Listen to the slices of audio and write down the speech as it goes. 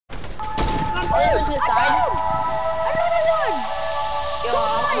over to the side. Another one! Yo,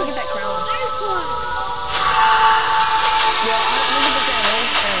 I'm gonna get that crown. Nice one! Yo, I'm gonna get that crown.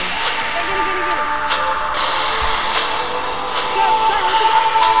 Get it.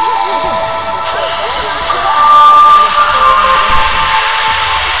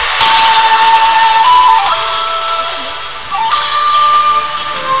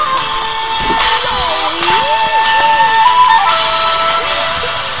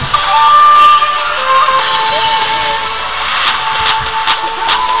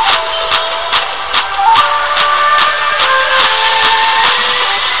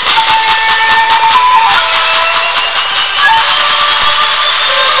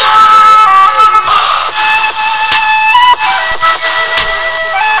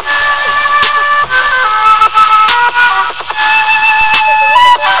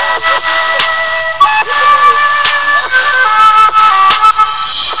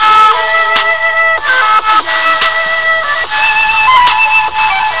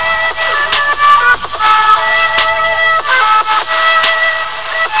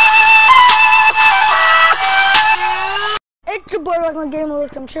 It's your boy Rock Game.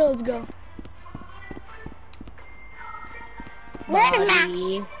 Welcome, chill. Let's go. Where's Max?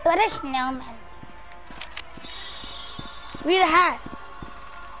 What a snowman. We need a hat.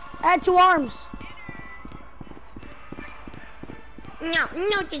 Add 2 arms. No,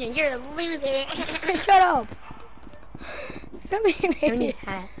 Dylan, you're a loser. Shut up. Give me an Give me idiot.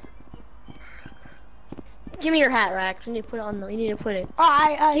 your hat. Give me your hat, Rax. You need to put it on. You need to put it.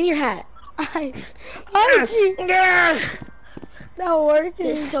 Oh, Give me your hat. How did you? Not working.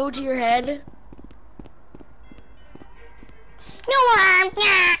 It's sewed to your head. No arm.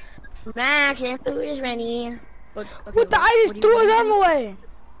 Yeah. Rax, your food is ready. Okay, What the? I just threw his arm away.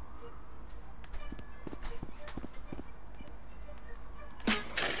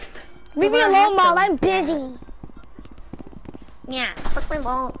 Leave me alone, Mom. I'm busy. Yeah, fuck my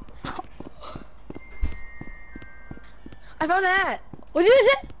ball. I found that. What did you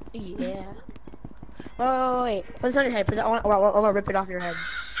say? Yeah. Oh wait, put this on your head. Put that on. I want to rip it off your head.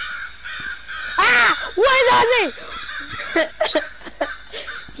 Ah! What is on me?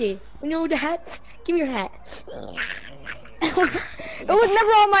 Okay, no, the hats. Give me your hat. It was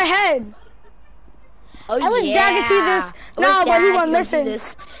never on my head. Oh I was glad to see this. No, but we were missing.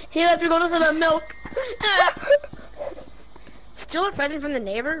 He left to go for the milk. Still a present from the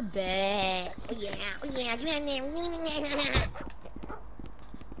neighbor? Bet. Oh yeah, give me that neighbor.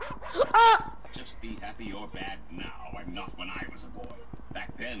 Oh! Just be happy or bad now. I'm not when I was a boy.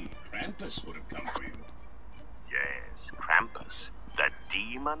 Back then, Krampus would have come for you. Yes, Krampus, the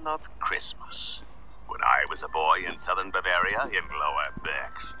demon of Christmas. When I was a boy in southern Bavaria, in Lower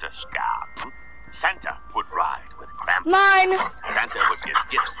Berchtesgaden, Santa would ride with Krampus. Mine. Santa would give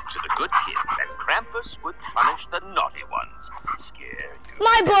gifts to the good kids, and Krampus would punish the naughty ones. Scare you.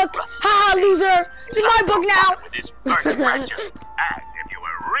 My book. Haha, loser. It's my book now. With his bird scratcher. And if you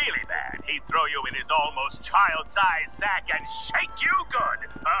were really bad, he'd throw you in his almost child-sized sack and shake you good.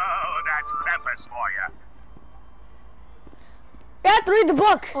 Oh, that's Krampus for you. You have to read the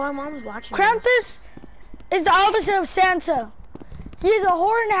book. Oh, my mom's watching. Krampus is the opposite of Santa. He is a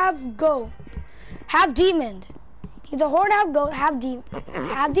horn half goat, half demon. He's a horn half goat, half demon.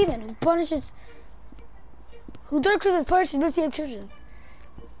 Who punishes, who lurks with first and misbehaved children.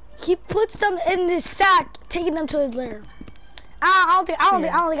 He puts them in this sack, taking them to his lair. I don't think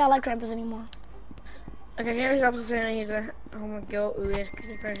I like Krampus anymore. Okay, here's Krampus and he's a homo goat who is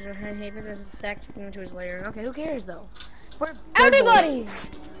he puts his sack, taking him to his lair. Okay, who cares though? We're Everybody!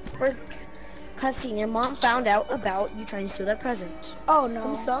 We're cutscene. Your mom found out about you trying to steal that present. Oh no.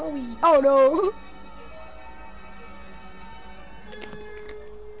 I'm sorry. Oh no.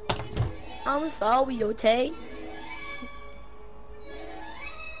 I'm sorry, okay?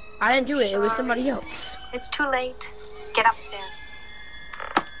 I didn't do it. It was somebody else. It's too late. Get upstairs.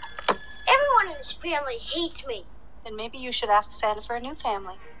 Everyone in this family hates me. Then maybe you should ask Santa for a new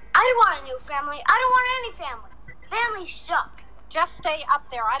family. I don't want a new family. I don't want any family. Families suck. Just stay up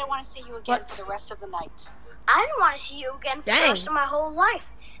there. I don't want to see you again What? for the rest of the night. I don't want to see you again for the Dang. rest of my whole life.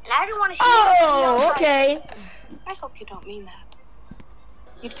 And I don't want to see you Oh, okay. I hope you don't mean that.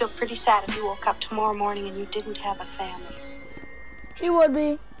 You'd feel pretty sad if you woke up tomorrow morning and you didn't have a family. He would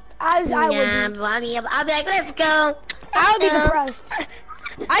be. I would be. I'll be like, let's go. I'll be depressed.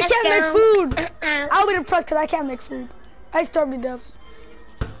 I can't make food. I'll be depressed because I can't make food. I starve to death.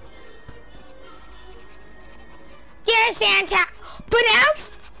 Dear Santa,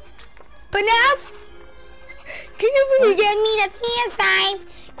 Banaf? Can you please get me the PS5,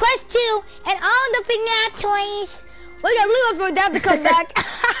 Quest 2, and all the FNAF toys? Wait, I really want my dad to come back.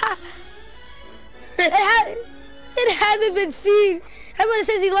 It hasn't been seen. Everyone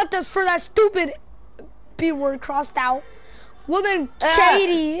says he left us for that stupid B word crossed out. Woman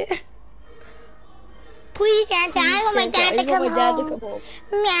Katie. Please, Santa, I want my dad to come home.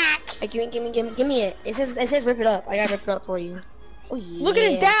 Max. Hey, give me it. It says rip it up. I gotta rip it up for you. Oh yeah. Look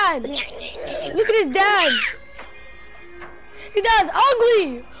at his dad. Look at his dad. His dad's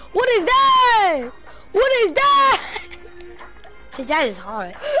ugly. What is that? What is that? His dad is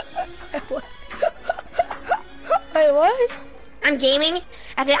hot. Wait, what? I'm gaming.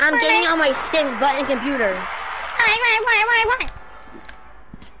 I'm gaming on my 6-button computer.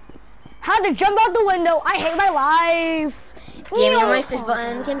 Had to jump out the window. I hate my life. Gaming on my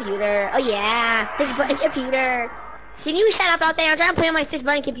 6-button computer. Oh yeah, 6-button computer. Can you shut up out there? I'm trying to play on my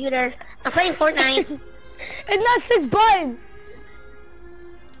 6-button computer. I'm playing Fortnite. It's not 6 button.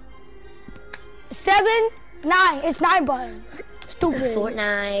 7, 9. It's 9 button. Stupid.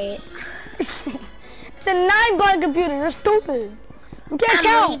 Fortnite. It's a 9 button computer. You're stupid. You can't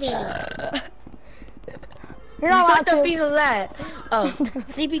count. You're not allowed What the to. freak was that? Oh,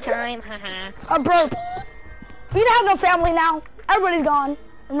 sleepy time. Haha. I'm broke. We don't have no family now. Everybody's gone.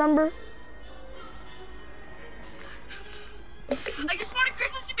 Remember? I just wanted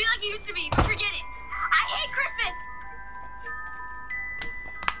Christmas to be like it used to be. Forget it. I hate Christmas.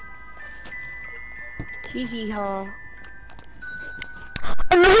 Hee hee haw.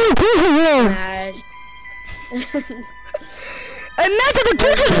 Mad. And that's what the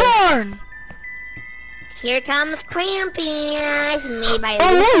kitchen's for! Here comes Krampus, made by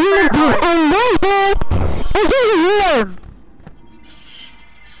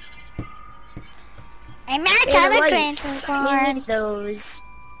And that's how the Krampus We need those.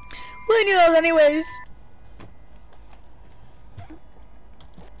 We need those anyways.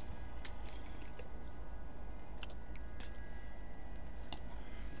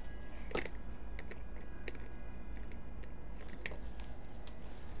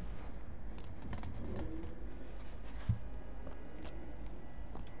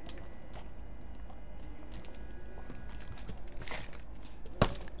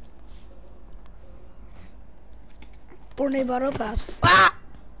 Fortnite Battle Pass. Ah!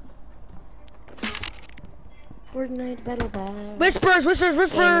 Fortnite Battle Pass. Whispers, whispers,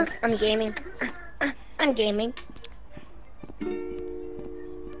 whisper. I'm gaming. I'm gaming.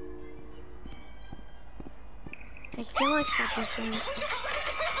 I feel like stop whispering.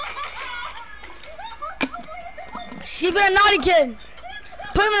 She been a naughty kid.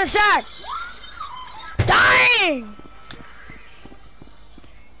 Put him in a sack. Dying.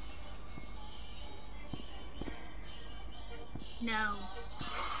 No.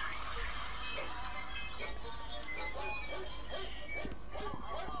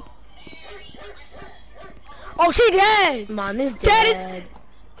 Oh, she dead. Mom is Dead. dead.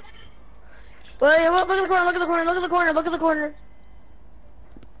 Wait, look at the corner, look at the corner, look at the corner, look at the corner.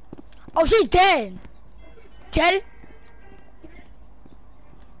 Oh, she's dead. Dead.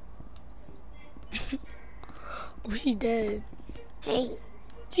 Oh, she's dead. Hey.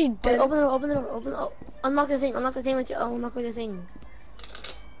 She's Wait, dead. open the door, open the door, open the door. Unlock the thing with you. Oh, unlock with the thing.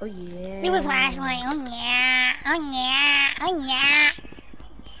 Oh yeah. It was flashlight. Oh yeah. Oh yeah. Oh yeah.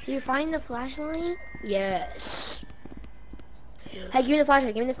 Did you find the flashlight? Yes. Hey, give me the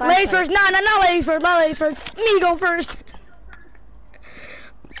flashlight, give me the flashlight. Ladies first. No, not ladies first. Not ladies first. Me go first.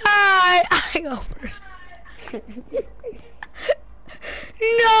 I go first.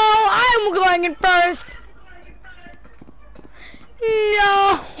 No, I'm going in first.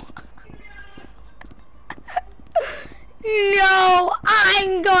 No. No,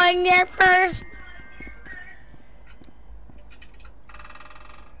 I'm going there first.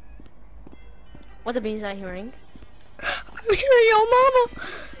 What the beans are you hearing? I'm hearing your mama.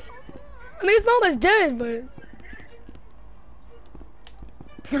 I mean, his mama's dead, but...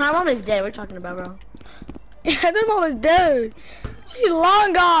 My mom is dead, what are you talking about, bro? Yeah, their mama's dead. She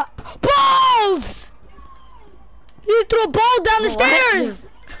long gone. Balls! You threw a ball down the What? stairs.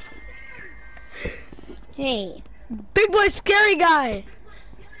 Hey. Big boy scary guy.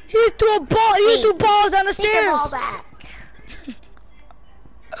 He just threw a ball. He just threw balls down the Take the stairs. ball back.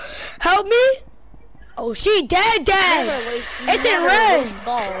 Help me? Oh, she dead. It's in red.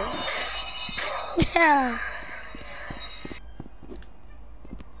 Balls. Yeah.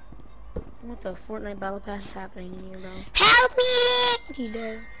 What the Fortnite Battle Pass is happening in here, bro? Help me! She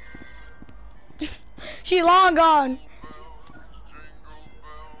dead. She long gone.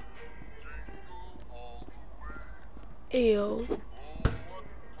 Ew.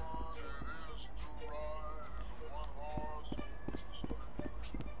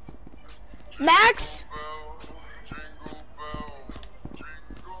 Max?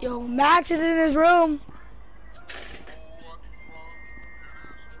 Yo, Max is in his room.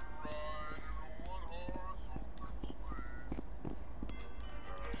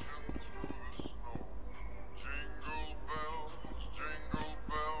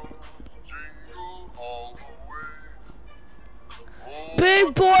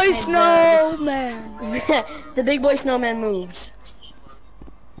 Big boy snowman. The big boy snowman moved.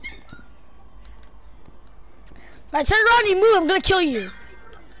 If I turn around, you move, I'm gonna kill you.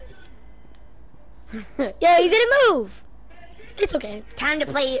 Yeah, you didn't move. It's okay. Time to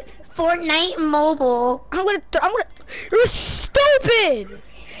play Fortnite mobile. I'm gonna. You're stupid.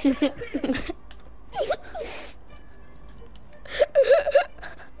 Give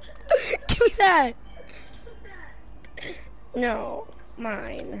me that. No,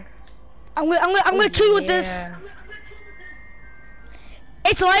 mine. I'm gonna kill you with this.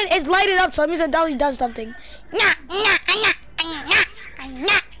 It's lighted up, so it means that Dolly does something.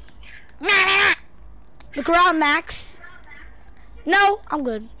 Look around, Max. No, I'm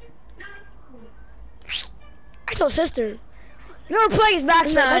good. I told sister. You know we're playing as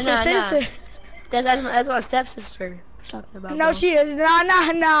Max. That's my sister. That's my stepsister. Talking about. No, she is. Nah.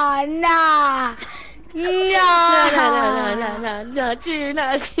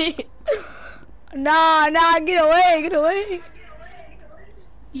 Nah, get away.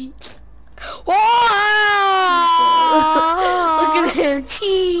 Whoa! Look at him,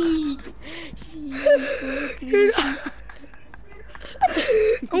 cheat.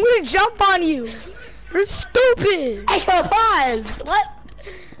 I'm gonna jump on you. You're stupid. Hey, pause. What?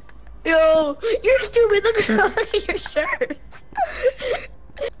 Yo, you're stupid. Look at your shirt.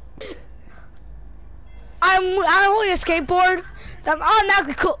 I'm holding a skateboard. So I'm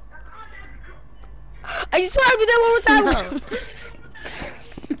automatically cool. I swear I did that one more time.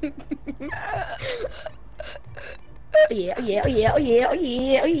 Yeah.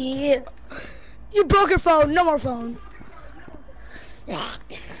 You broke your phone. No more phone.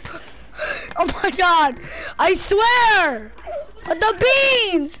 Oh my god. I swear. The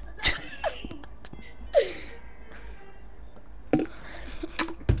beans.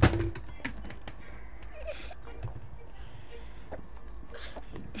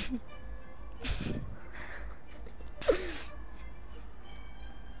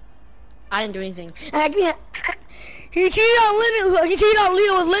 I didn't do anything. He cheated on Linda. He cheated on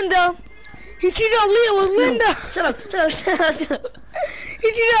Leo with Linda. He cheated on Leo with Linda. Shut up. He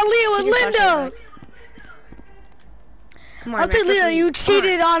cheated on Leo with Linda. Come on, I'll tell Max, Leo let's you leave.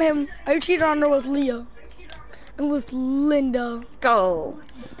 cheated on him. You cheated on her with Leo. And with Linda. Go.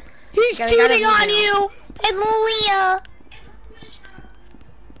 He's Gotta cheating on now. you. And Leah.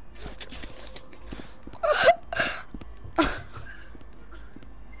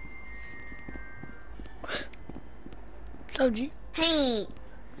 So G. Hey.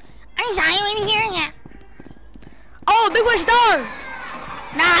 I'm sorry, I didn't hear ya. Oh, big boy star.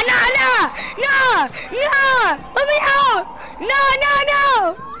 Nah. Let me out. No.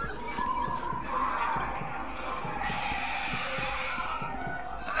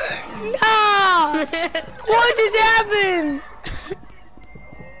 No. What did happen?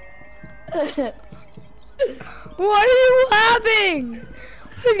 What is happening?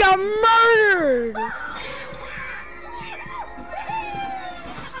 He got murdered.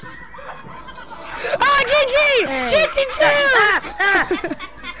 Oh, GG! Jinji too!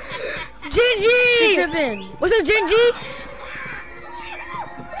 Jinji! What's up, Jinji?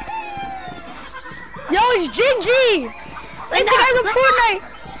 Yo, it's Jinji! It's the guy from Fortnite!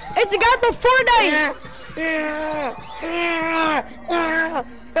 It's the guy from Fortnite!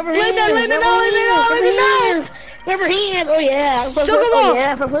 Linda, no! Rubber hands! Oh yeah! Sugar Oh ball.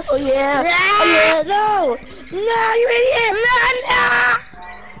 yeah! Oh yeah! Oh yeah! No! No, you idiot!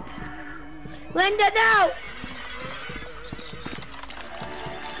 Linda, no!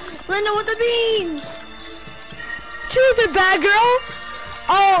 Linda with the beans! She was a bad girl?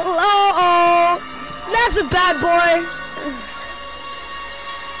 Oh. That's a bad boy.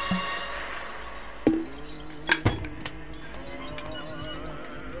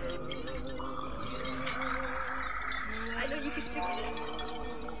 I know you can fix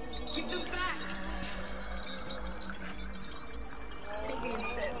this. Keep them back. Take me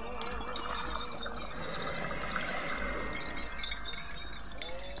instead.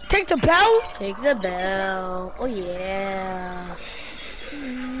 Take the bell? Take the bell. Oh yeah.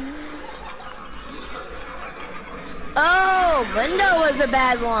 Oh, Linda was the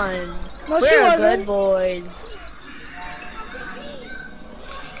bad one. No, she We're wasn't. good boys.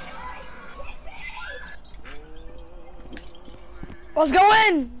 Let's go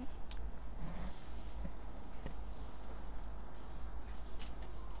in.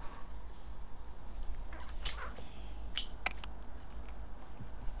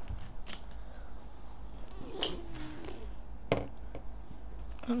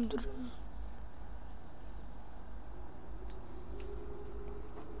 Where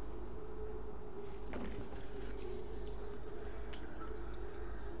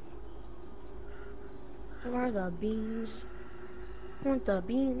are the beans? What the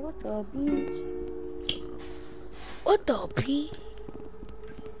beans? What the beans? What the pee?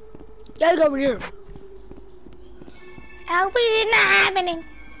 Gotta go over here. Help is not happening.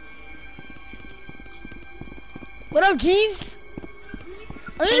 What up, G's?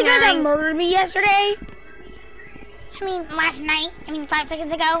 Are you Hey, the guys that guys. murdered me yesterday? I mean, last night. 5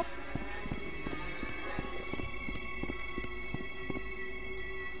 seconds ago.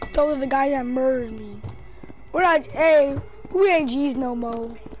 Those are the guys that murdered me. We're not, hey, we ain't G's no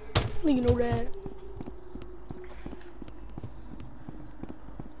more. You know that.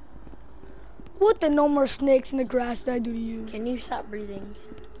 What the no more snakes in the grass did I do to you? Can you stop breathing?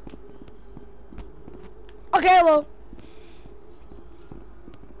 Okay, well.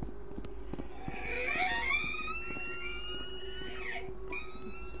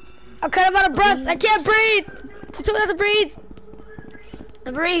 I'm kind of out of breath. I can't breathe. You told me not to breathe.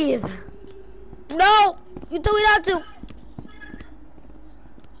 Breathe. No, you told me not to.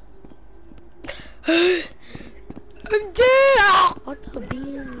 I'm dead. What the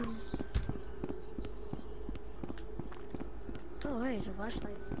beans? Oh, hey, it's a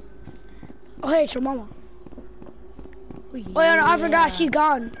flashlight. Oh, hey, it's your mama. Oh, yeah. Oh, yeah, no, I forgot. She's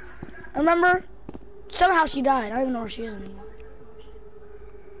gone. Remember? Somehow she died. I don't even know where she is anymore.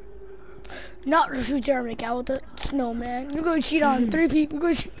 Not to shoot Jeremy out with the snowman. You're gonna cheat on 3 people.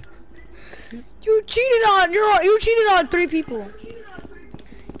 You cheated on 3 people. You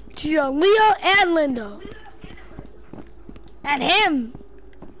cheated on Leah and Linda. And him.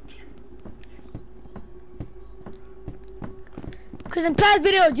 Because in past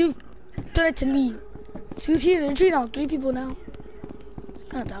videos, you've done it to me. So you're cheating on 3 people now.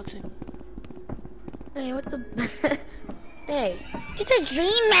 Kind of toxic. Hey, what the? Hey. It's a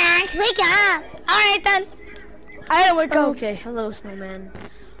dream, Max. Wake up. Alright then. I didn't wake up. Okay, hello, snowman.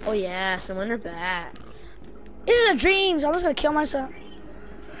 Oh yeah, someone are back. This is a dream, so I'm just gonna kill myself.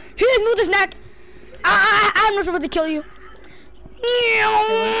 He just moved his neck. I'm not supposed to kill you.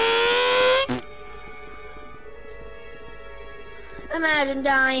 Imagine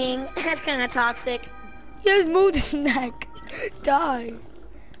dying. That's kind of toxic. He just moved his neck. Die.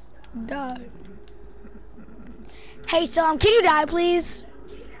 Die. Hey, Sam, can you die, please?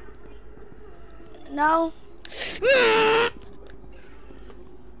 No?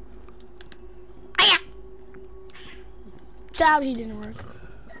 That obviously didn't work.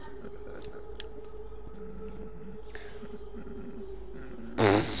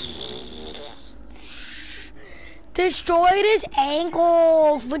 Destroyed his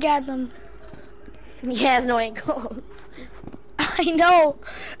ankles. Look at them. He has no ankles. I know.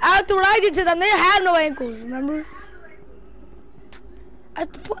 After what I did to them, they had no ankles, remember? Yeah.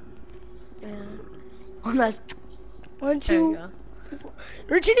 Well, that's... 1, There you 2. go.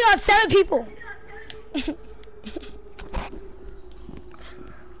 You're cheating on 7 people.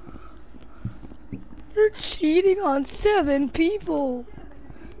 You're cheating on 7 people.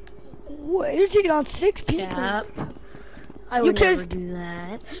 What? You're cheating on 6 people. Yep. I You would never kissed- do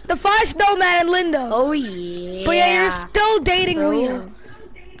that. The 5 snowman and Linda. Oh yeah. But yeah, you're still dating Leah.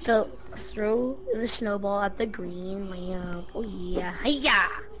 So throw the snowball at the green lamp. Oh yeah. Hiya.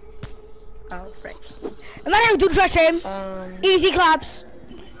 Oh frick. I'm not gonna do the trash him. Easy claps.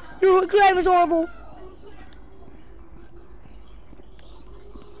 Your game is horrible.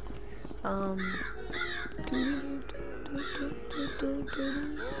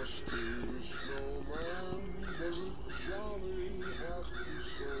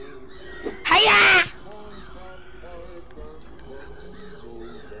 Hiya!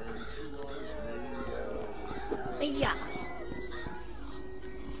 Hiya.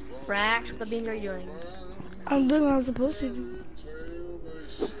 Rax, what the beans are you doing? I'm doing what I'm supposed to do.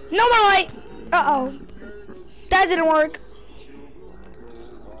 No more light! Uh-oh. That didn't work.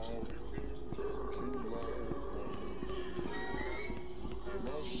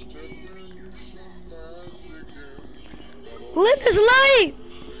 Linda's light!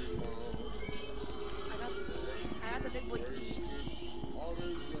 I got the big boy keys.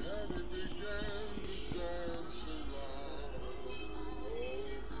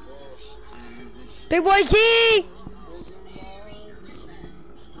 Big boy key!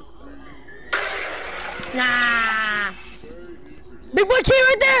 Nah. Big boy key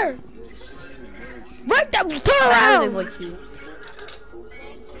right there! Right there! Turn I have the around! big boy key.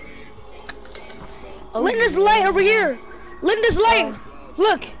 Oh, Linda's yeah. light over here! Linda's light!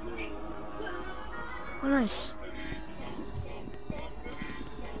 Look! Oh, nice.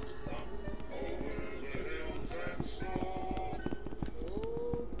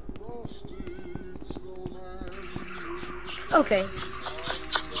 Okay.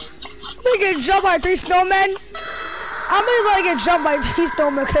 I'm gonna get jumped by 3 snowmen. I'm gonna get jumped by 3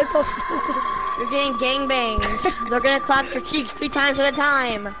 snowmen because they're so stupid. You're getting gangbangs. They're gonna clap your cheeks 3 times at a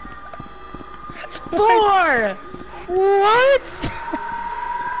time. 4! What?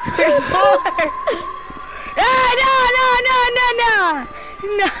 There's 4! Ah,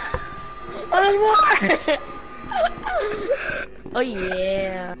 no. Oh, there's more! Oh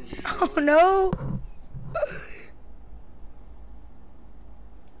yeah. Oh no.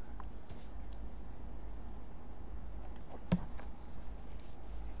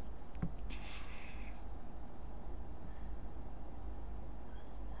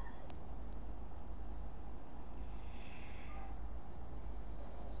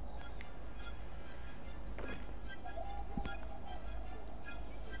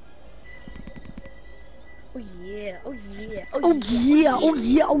 Oh yeah. Oh yeah. Oh yeah. Oh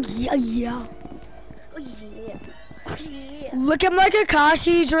yeah. Oh yeah. Yeah. Oh yeah. Oh yeah. Look at my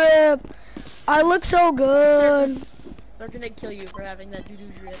Kakashi drip. I look so good. They're gonna kill you for having that doo-doo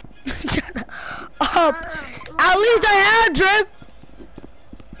drip. Shut up. At least I have drip.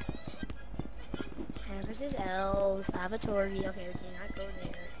 Versus elves. Avatori. Okay, we cannot go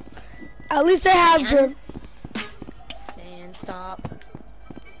there. At least I have drip. Sand. Stop.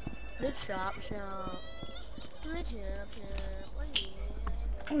 The chop shop. The chop shop.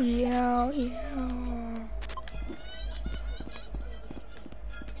 Oh yeah. Oh yeah. Yeah.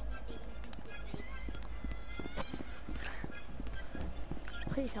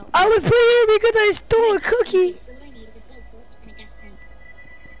 Please help. I was put here because I stole a cookie.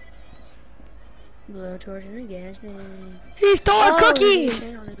 Blowtorch and a gas tank. He stole a cookie.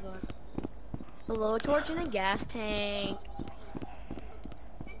 Blowtorch and a gas tank.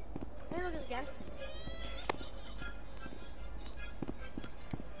 Hey, look at this gas tank.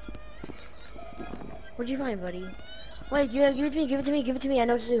 What'd you find, buddy? Wait, give it to me, give it to me, give it to me. I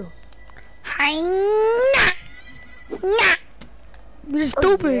know what to do. Hi. Nah. You're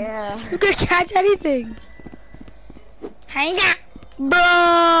stupid. Oh, yeah. You can't catch anything. Hiya.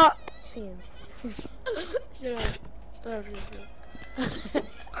 Bruh. Shut up. Stop, shut up.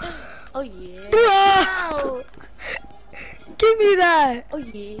 Oh yeah. Bruh. No. Give me that. Oh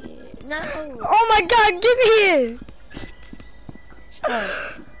yeah. No. Oh my god, give me it. Shut up.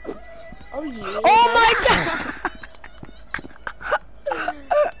 Oh yeah. Oh my god.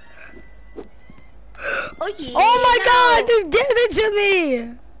 Oh yeah. Oh my no. god, just give it to me.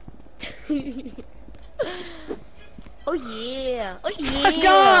 Oh yeah. Oh yeah. Oh my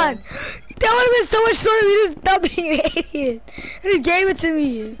god. That would have been so much shorter if you just stopped being an idiot. And you gave it to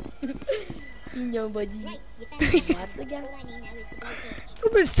me. Nobody. Watch the guy. It would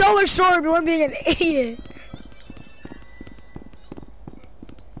have been so much shorter if you weren't being an idiot.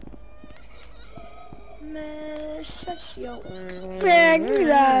 Man, shut your... Man, give me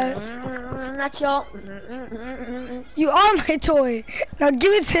that. Not your... You are my toy. Now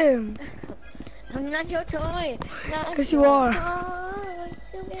give it to him. I'm not your toy. Not Yes, you your are. toy.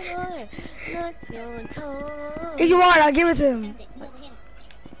 Not your toy. If you are, I'll give it to him.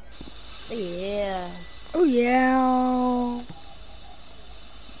 Yeah. Oh yeah.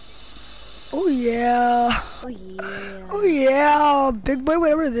 Oh yeah. Oh yeah. Oh yeah. Big boy,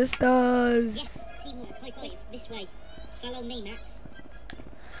 whatever this does. This way. Follow me, Max.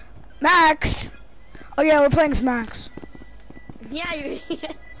 Max. Oh yeah, we're playing as Max. Yeah, you.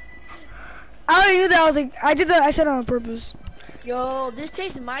 I already knew that. I was like, I did that. I said it on purpose. Yo, this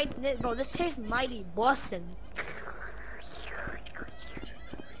tastes mighty, bro. This tastes mighty bussin'.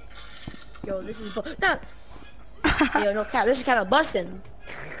 Yo, this is no. Yo, no cap. This is kind of bussin'.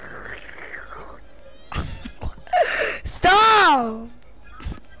 Stop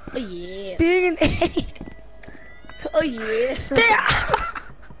Oh yeah. being an idiot. Oh yeah.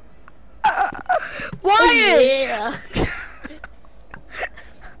 Wyatt. Oh yeah.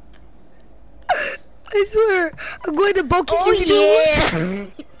 I swear, I'm going to bow kick Oh you. yeah.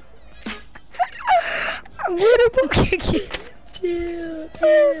 I'm going to bow kick you. Chill,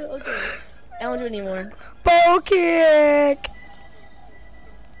 chill. Okay. I don't do it anymore. Bow kick.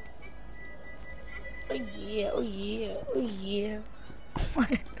 Oh yeah. Oh yeah. Oh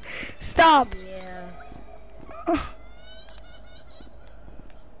yeah. Stop. Yeah. What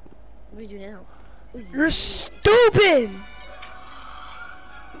do you do now? Oh, yeah. You're stupid.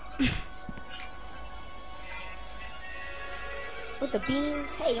 With the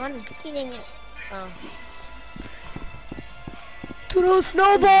beans? Hey, you want this bikini? Oh. Throw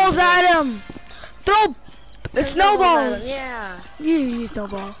snowballs at him. Throw snowballs. Yeah. You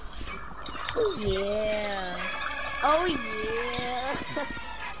snowball. Oh yeah. Oh yeah.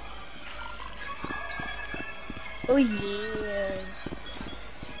 Oh yeah.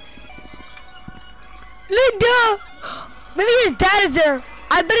 Linda! Maybe his dad is there.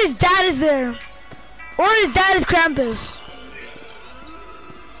 I bet his dad is there. Or his dad is Krampus.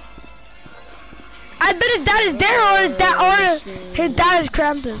 I bet his dad is there or his dad is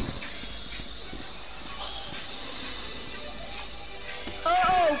Krampus.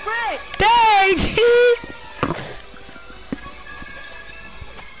 Oh, frick! Thanks!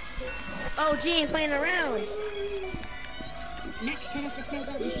 Oh, gee, I'm playing around. Max, turn off the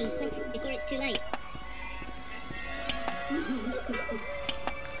snowball machine quick before it's too late.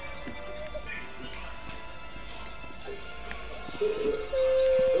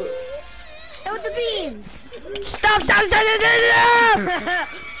 Hey, with the beans! Stop! No!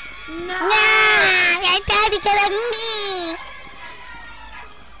 That's all because of me.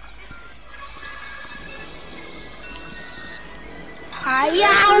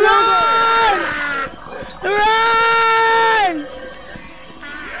 Hiya! Run! Run!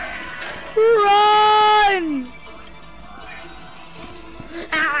 Run!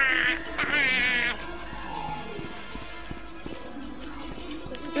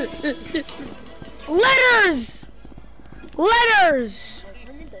 Letters! Letters!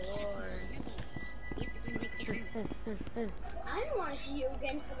 I don't want to see you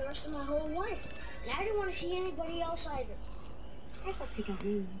again for the rest of my whole life. And I don't want to see anybody else either. I hope you don't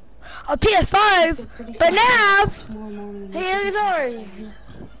mean. A PS5? But now... Hey, look at ours!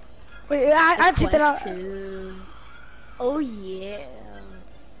 Wait, I take that out. Quest 2. Oh, yeah.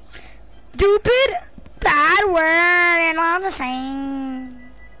 Stupid, bad word, and all the same.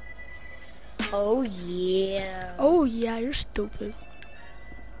 Oh, yeah. Oh yeah, you're stupid.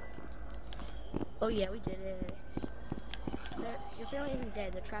 Oh, yeah, we did it. Your family isn't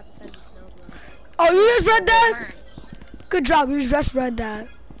dead. They're trapped inside the snow globe. Oh, you just read that? Good job, you just read that.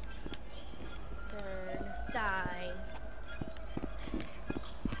 Burn. Die.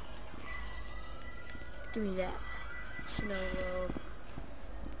 Give me that. Snow globe.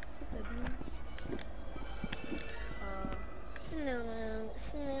 Snow globe.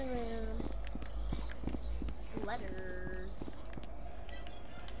 Snow globe. Letters.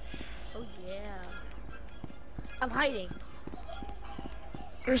 Oh, yeah. I'm hiding.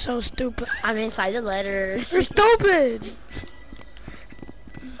 You're so stupid. I'm inside the letters. You're stupid.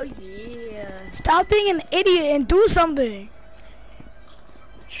 Oh, yeah. Stop being an idiot and do something.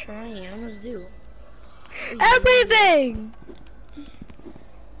 Sure I am. Let's do. Everything.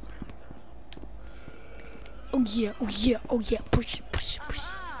 Oh yeah, oh yeah, oh yeah. Push it, push it, push it.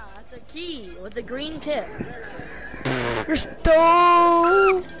 Ah, that's a key with the green tip. You're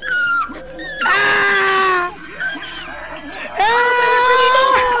stupid. Ah! Ah!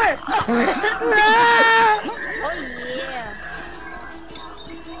 Ah! Oh, yeah.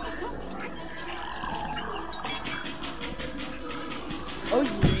 Oh,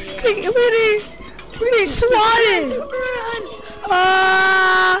 yeah. We're getting swatted.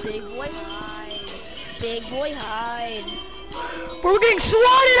 Big boy hide. Big boy hide. We're getting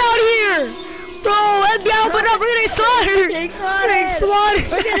swatted out here. Bro, FBI, open up. We're getting slaughtered. We're getting swatted.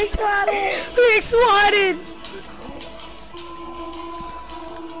 We're getting swatted. We're getting swatted.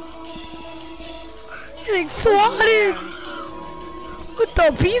 Getting swatted. What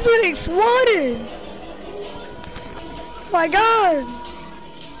the bees? We're getting swatted. My God.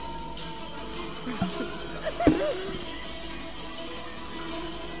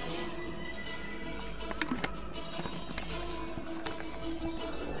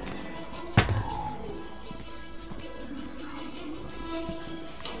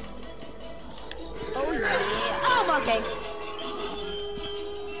 Oh, yeah. Oh, okay.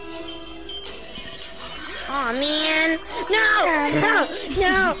 Oh, man. No. No.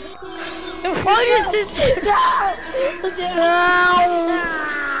 No. What is this? No.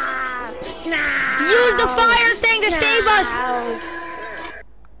 No. Use the fire thing to save us.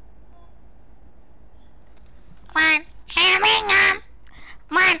 One, having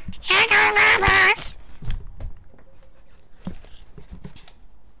one, having us.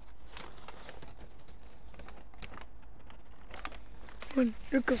 One,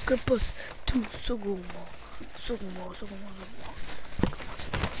 here comes Krampus. Two, Sogomo.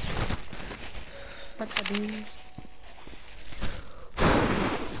 What the beans?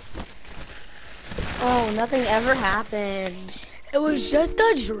 Oh, nothing ever happened. It was just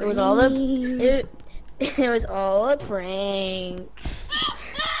a dream. It was all it was all a prank.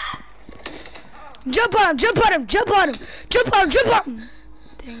 Jump on him, jump on him, jump on him, jump on him, jump on him.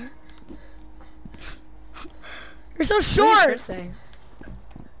 Dang it. You're so short.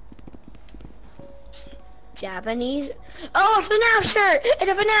 Japanese. Oh, it's a FNAF shirt. It's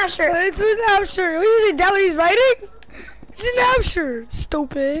a FNAF shirt. It's a FNAF shirt. What do you think that what he's writing? It's a FNAF shirt.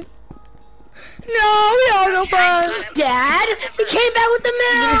 Stupid. No, we all go first. Dad, he came back with the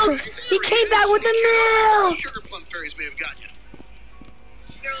milk. He came back with the milk. Sugar plum fairies may have gotten you.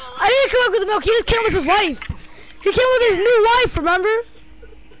 I didn't come up with the milk. He just came with his wife. He came with his new wife. Remember?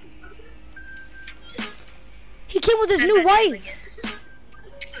 He came with his new wife.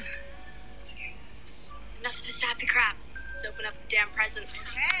 Enough of this happy crap. Let's open up the damn presents.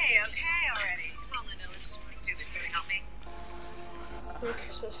 Okay already. Come on, Linda, let's do this. You wanna help me? Merry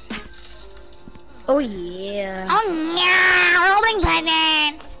Christmas. Oh yeah. Oh no, opening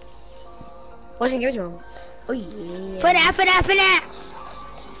presents. Wasn't give it to him. Oh yeah. For that.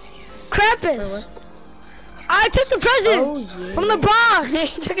 Krampus. I took the present Oh yeah. from the box.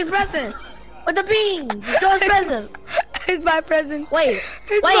 He took his present. With the beans. He stole his present. It's my present. Wait.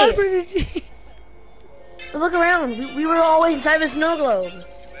 It's Wait. my present. Look around. We were always inside of a snow globe.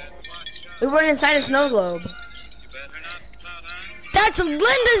 We weren't inside a snow globe. That's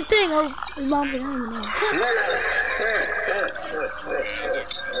Linda's thing. Or his mom, I don't even know.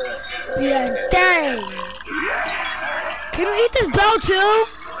 Yeah, dang. Can you eat this bell too?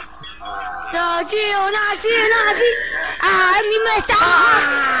 Nachi. Ah, me messed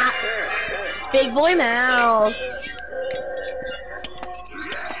up. Big boy mouth.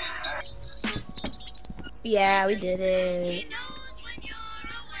 Yeah, we did it.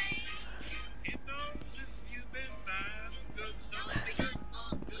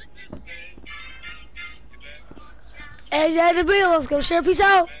 Hey, the video. Let's go share. Peace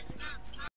out.